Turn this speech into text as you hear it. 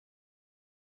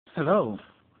Hello.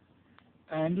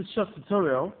 In this short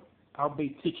tutorial, I'll be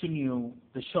teaching you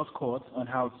the shortcut on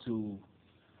how to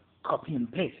copy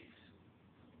and paste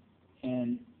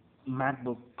in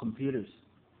MacBook computers.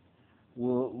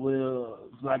 We'll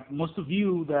like most of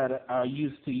you that are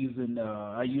used to using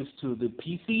are used to the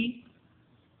PC.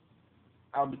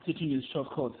 I'll be teaching you the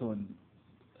shortcuts on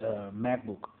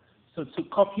MacBook. So to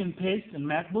copy and paste in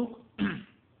MacBook,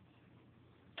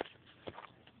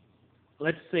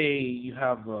 let's say you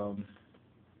have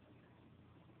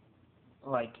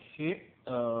like here.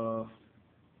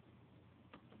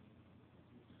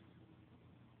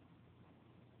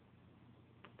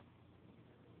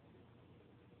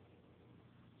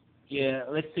 Yeah,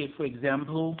 let's say for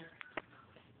example,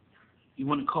 you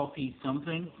want to copy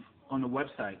something on a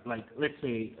website. Like let's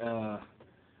say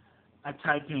I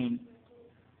type in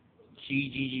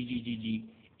G,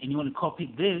 and you want to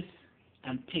copy this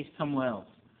and paste somewhere else.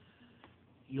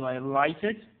 You highlight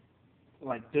it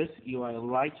like this. You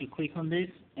highlight. You click on this,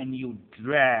 and you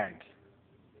drag.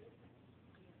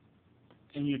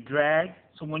 And you drag.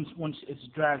 So once it's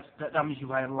dragged, that means you've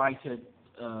highlighted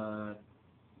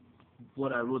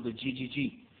what I wrote, the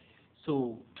GGG.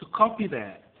 So to copy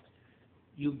that,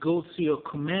 you go to your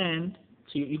command,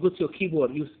 you go to your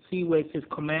keyboard, you see where it says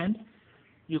command,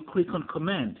 you click on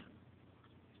command.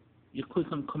 You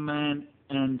click on command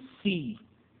and C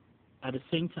at the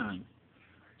same time.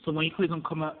 So when you click on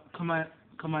command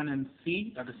and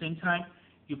C at the same time,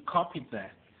 you've copied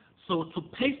that. So to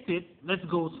paste it, let's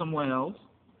go somewhere else.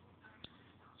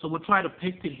 So we'll try to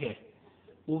paste it here.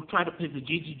 We'll try to paste the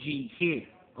GGG here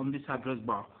on this address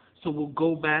bar. So we'll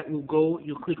go back,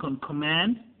 you click on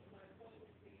command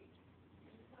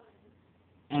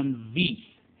and V.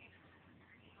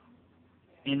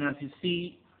 And as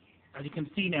you can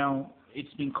see now,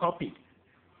 it's been copied.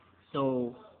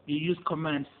 So you use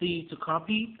command C to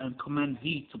copy and command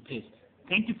V to paste.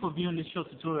 Thank you for viewing this short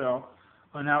tutorial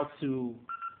on how to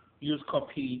use how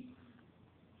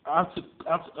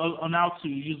to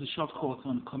use the shortcut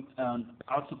on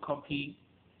how to copy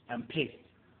and paste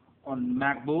on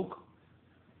MacBook.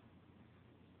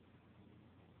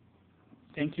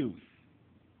 Thank you.